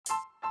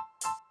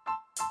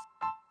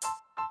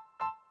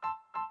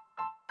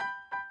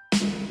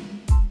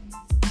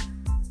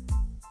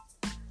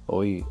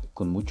Hoy,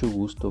 con mucho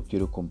gusto,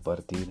 quiero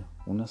compartir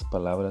unas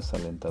palabras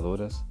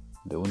alentadoras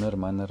de una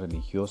hermana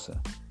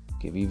religiosa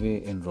que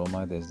vive en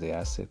Roma desde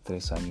hace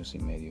 3 años y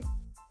medio.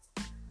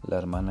 La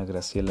hermana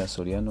Graciela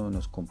Soriano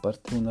nos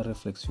comparte una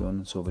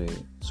reflexión sobre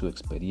su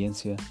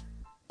experiencia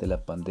de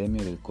la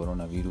pandemia del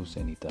coronavirus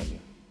en Italia.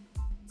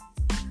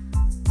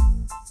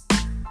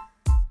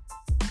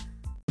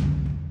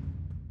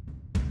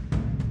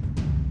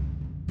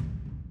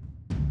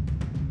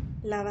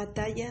 La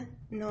batalla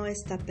no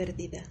está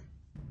perdida.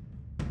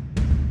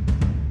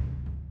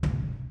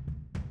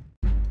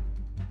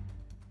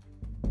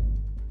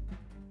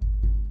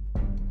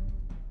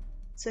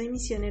 Soy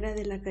misionera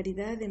de la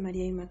Caridad de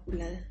María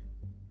Inmaculada,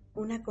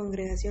 una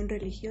congregación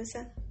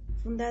religiosa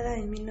fundada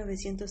en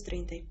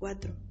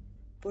 1934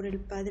 por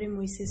el padre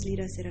Moisés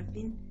Lira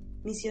Serafín,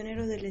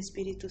 misionero del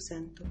Espíritu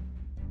Santo.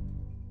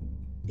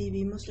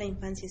 Vivimos la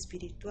infancia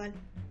espiritual,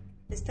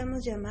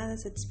 estamos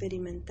llamadas a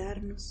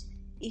experimentarnos,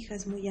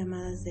 hijas muy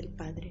amadas del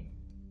Padre.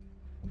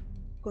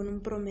 Con un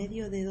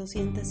promedio de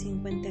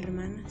 250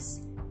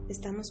 hermanas,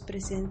 estamos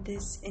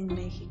presentes en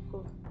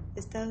México,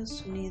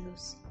 Estados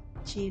Unidos,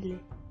 Chile,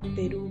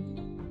 Perú,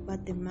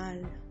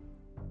 Guatemala,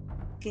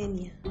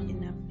 Kenia,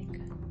 en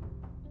África.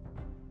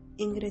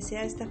 Ingresé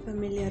a esta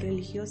familia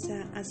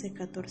religiosa hace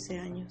 14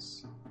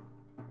 años.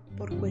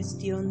 Por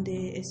cuestión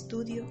de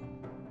estudio,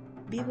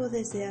 vivo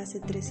desde hace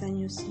 3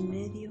 años y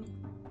medio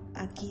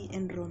aquí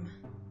en Roma.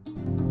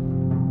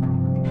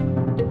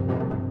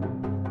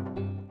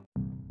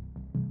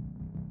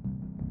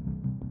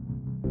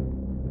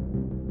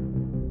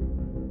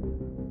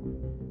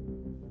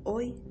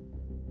 Hoy,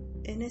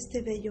 en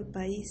este bello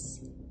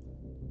país,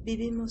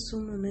 vivimos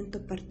un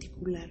momento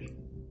particular.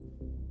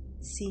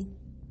 Sí,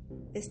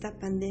 esta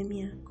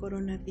pandemia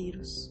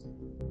coronavirus.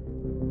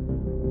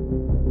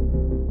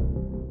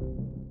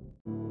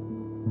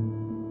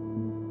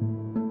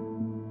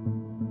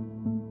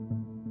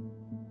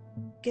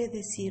 ¿Qué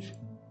decir?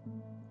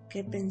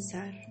 ¿Qué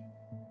pensar?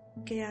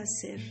 ¿Qué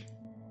hacer?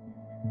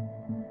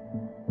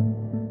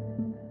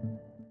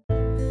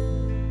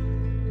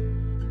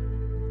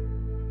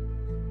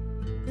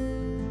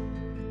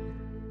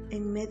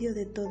 En medio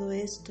de todo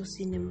esto,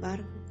 sin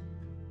embargo,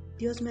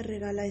 Dios me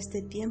regala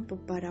este tiempo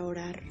para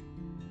orar,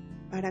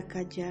 para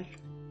callar,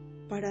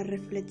 para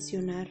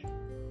reflexionar,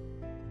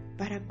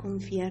 para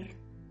confiar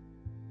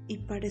y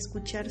para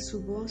escuchar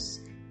su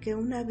voz que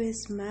una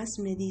vez más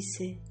me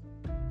dice: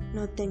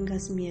 no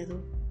tengas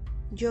miedo,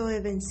 yo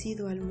he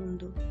vencido al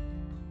mundo,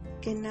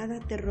 que nada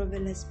te robe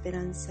la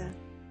esperanza,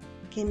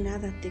 que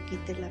nada te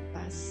quite la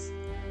paz,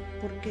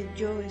 porque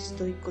yo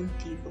estoy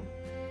contigo,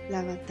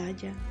 la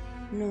batalla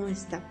no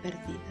está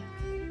perdida.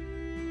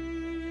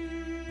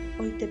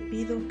 Hoy te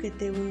pido que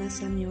te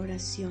unas a mi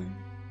oración.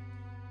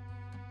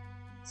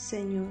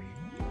 Señor,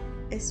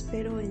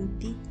 espero en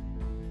ti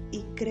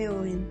y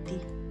creo en ti.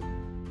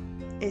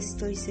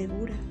 Estoy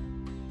segura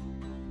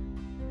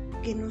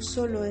que no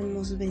solo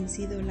hemos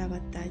vencido la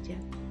batalla,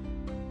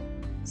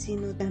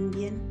 sino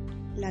también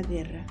la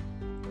guerra,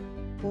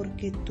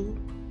 porque tú,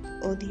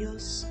 oh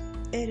Dios,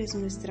 eres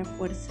nuestra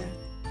fuerza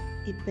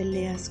y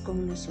peleas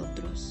con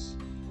nosotros.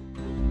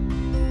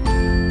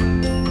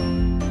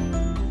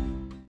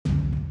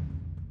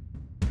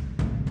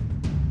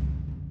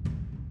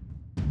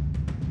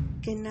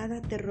 Que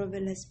nada te robe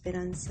la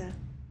esperanza,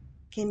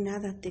 que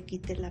nada te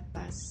quite la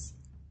paz,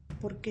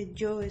 porque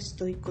yo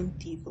estoy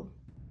contigo,